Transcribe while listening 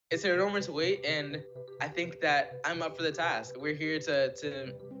It's an enormous weight, and I think that I'm up for the task. We're here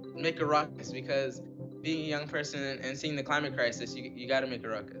to make a ruckus because being a young person and seeing the climate crisis, you got to make a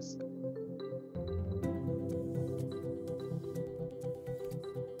ruckus.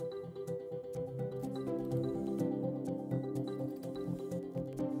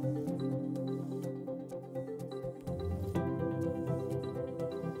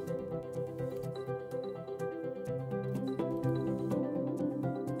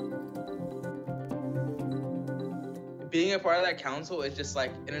 Being a part of that council is just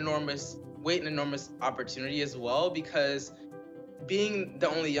like an enormous weight and enormous opportunity as well, because being the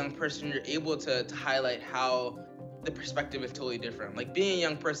only young person, you're able to highlight how the perspective is totally different. Like being a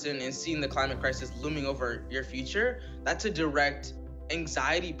young person and seeing the climate crisis looming over your future, that's a direct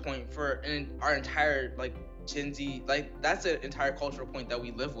anxiety point for our entire like Gen Z, like that's an entire cultural point that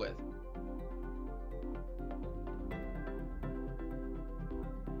we live with.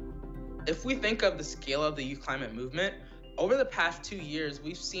 If we think of the scale of the youth climate movement, over the past 2 years,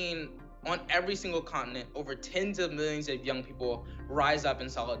 we've seen on every single continent over tens of millions of young people rise up in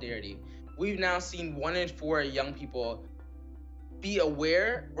solidarity. We've now seen 1 in 4 young people be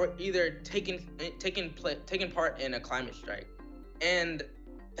aware or either taking part in a climate strike. And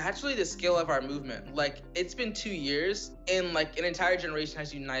that's really the scale of our movement. Like, it's been 2 years and like an entire generation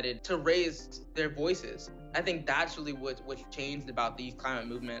has united to raise their voices. I think that's really what's changed about the youth climate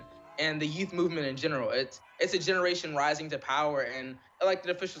movement and the youth movement in general. It's a generation rising to power, and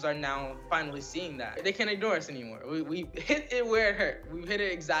elected officials are now finally seeing that. They can't ignore us anymore. We hit it where it hurt. We've hit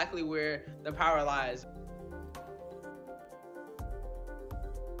it exactly where the power lies.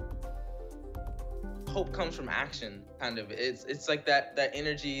 Hope comes from action, kind of. It's like that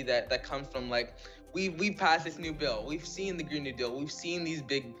energy that comes from like, we've passed this new bill. We've seen the Green New Deal. We've seen these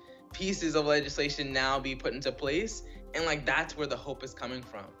big pieces of legislation now be put into place, and like that's where the hope is coming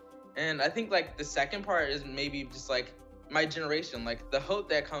from. And I think like the second part is maybe just like my generation, like the hope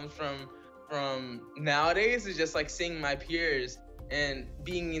that comes from nowadays is just like seeing my peers and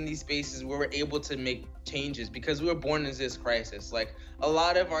being in these spaces where we're able to make changes, because we were born into this crisis. Like a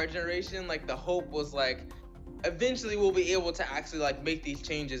lot of our generation, like the hope was like, eventually we'll be able to actually like make these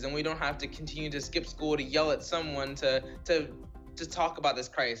changes, and we don't have to continue to skip school to yell at someone to talk about this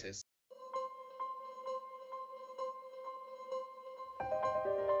crisis.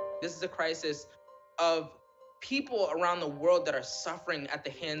 This is a crisis of people around the world that are suffering at the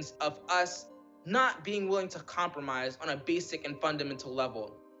hands of us not being willing to compromise on a basic and fundamental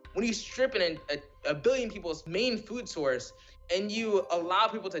level. When you strip a billion people's main food source and you allow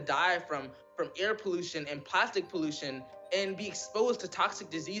people to die from air pollution and plastic pollution and be exposed to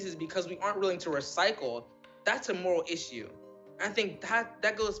toxic diseases because we aren't willing to recycle, that's a moral issue. And I think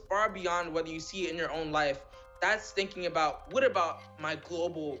that goes far beyond whether you see it in your own life. That's thinking about, what about my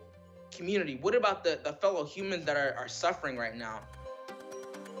global community? What about the fellow humans that are suffering right now?